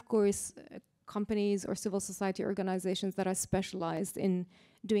are, of course, companies or civil society organizations that are specialized in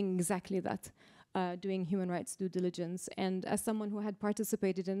doing exactly that, doing human rights due diligence. And as someone who had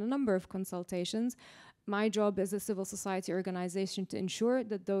participated in a number of consultations, my job as a civil society organization to ensure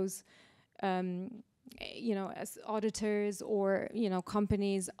that those as auditors or,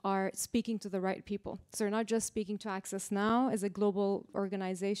 companies are speaking to the right people. So we're not just speaking to Access Now as a global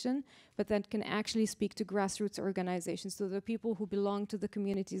organization, but that can actually speak to grassroots organizations, so the people who belong to the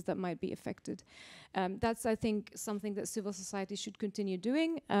communities that might be affected. That's, I think, something that civil society should continue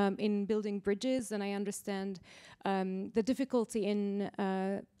doing in building bridges. And I understand the difficulty in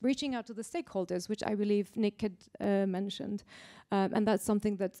reaching out to the stakeholders, which I believe Nick had mentioned. And that's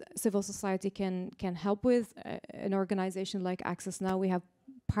something that civil society can help with. An organization like Access Now, we have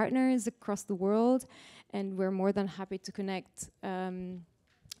partners across the world, and we're more than happy to connect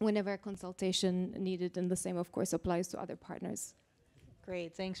whenever consultation needed, and the same, of course, applies to other partners.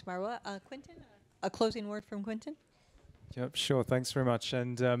 Great, thanks, Marwa. Quentin, a closing word from Quentin? Yep, sure, thanks very much.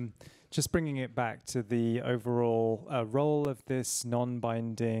 And just bringing it back to the overall role of this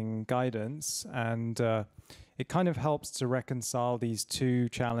non-binding guidance, and it kind of helps to reconcile these two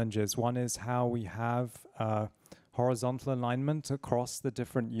challenges. One is how we have horizontal alignment across the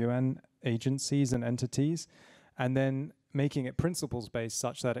different UN agencies and entities, and then making it principles-based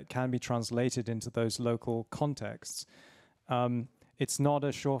such that it can be translated into those local contexts. It's not a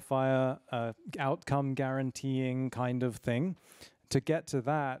surefire outcome guaranteeing kind of thing. To get to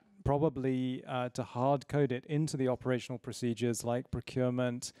that, probably to hard code it into the operational procedures like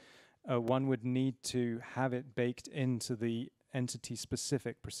procurement, one would need to have it baked into the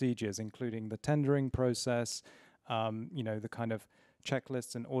entity-specific procedures, including the tendering process, the kind of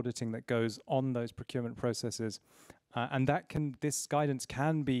checklists and auditing that goes on those procurement processes. And this guidance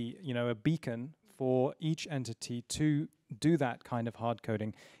can be, a beacon for each entity to do that kind of hard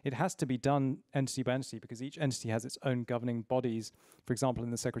coding. It has to be done entity by entity because each entity has its own governing bodies. For example,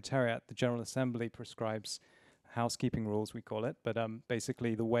 in the Secretariat, the General Assembly prescribes housekeeping rules, we call it, but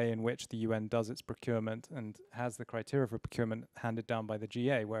basically the way in which the UN does its procurement and has the criteria for procurement handed down by the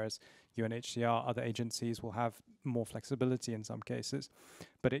GA, whereas UNHCR, other agencies will have more flexibility in some cases.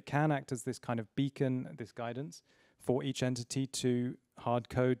 But it can act as this kind of beacon, this guidance for each entity to hard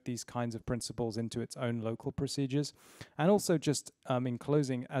code these kinds of principles into its own local procedures. And also just in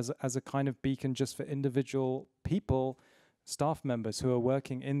closing, as a kind of beacon just for individual people, staff members who are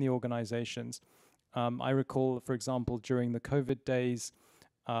working in the organizations. I recall, for example, during the COVID days,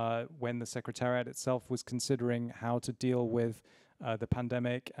 when the Secretariat itself was considering how to deal with the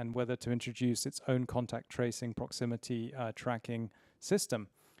pandemic and whether to introduce its own contact tracing proximity tracking system.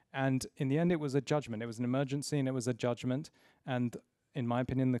 And in the end, it was a judgment. It was an emergency and it was a judgment. And in my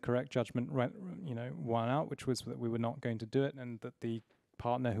opinion, the correct judgment won out, which was that we were not going to do it and that the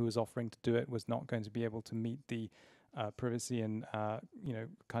partner who was offering to do it was not going to be able to meet the privacy and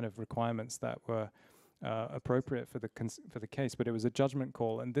kind of requirements that were appropriate for the case. But it was a judgment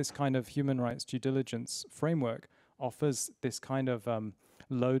call, and this kind of human rights due diligence framework offers this kind of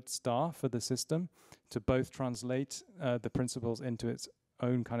lodestar for the system to both translate the principles into its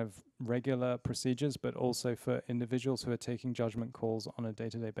own kind of regular procedures, but also for individuals who are taking judgment calls on a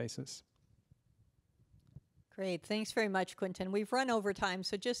day-to-day basis. Great, thanks very much, Quintin. We've run over time,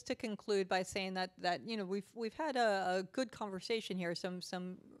 so just to conclude by saying that we've had a good conversation here.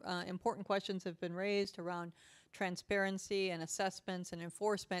 Some important questions have been raised around transparency and assessments and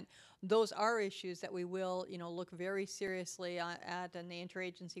enforcement. Those are issues that we will look very seriously at in the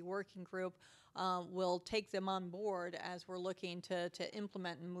interagency working group. We'll take them on board as we're looking to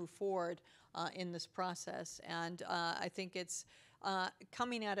implement and move forward in this process. And I think it's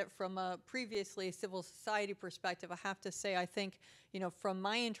coming at it from a previously civil society perspective. I have to say, I think, from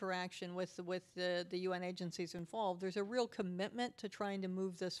my interaction with the UN agencies involved, there's a real commitment to trying to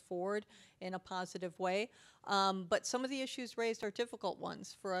move this forward in a positive way. But some of the issues raised are difficult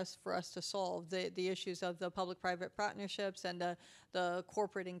ones for us to solve. The issues of the public-private partnerships and the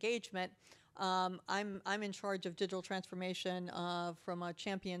corporate engagement. I'm in charge of digital transformation from a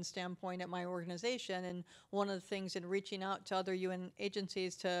champion standpoint at my organization, and one of the things in reaching out to other UN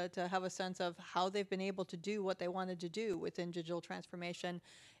agencies to have a sense of how they've been able to do what they wanted to do within digital transformation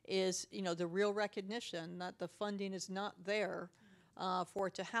is, the real recognition that the funding is not there for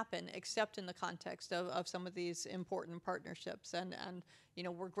it to happen, except in the context of some of these important partnerships. And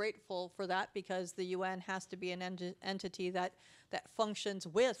we're grateful for that because the UN has to be an entity that functions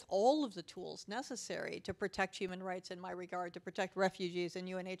with all of the tools necessary to protect human rights in my regard, to protect refugees in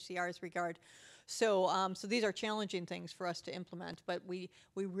UNHCR's regard. So these are challenging things for us to implement, but we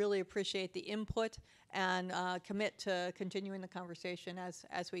really appreciate the input and commit to continuing the conversation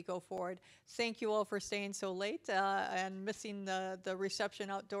as we go forward. Thank you all for staying so late and missing the reception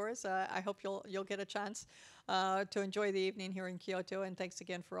outdoors. I hope you'll get a chance to enjoy the evening here in Kyoto, and thanks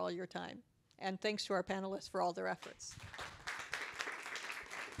again for all your time. And thanks to our panelists for all their efforts.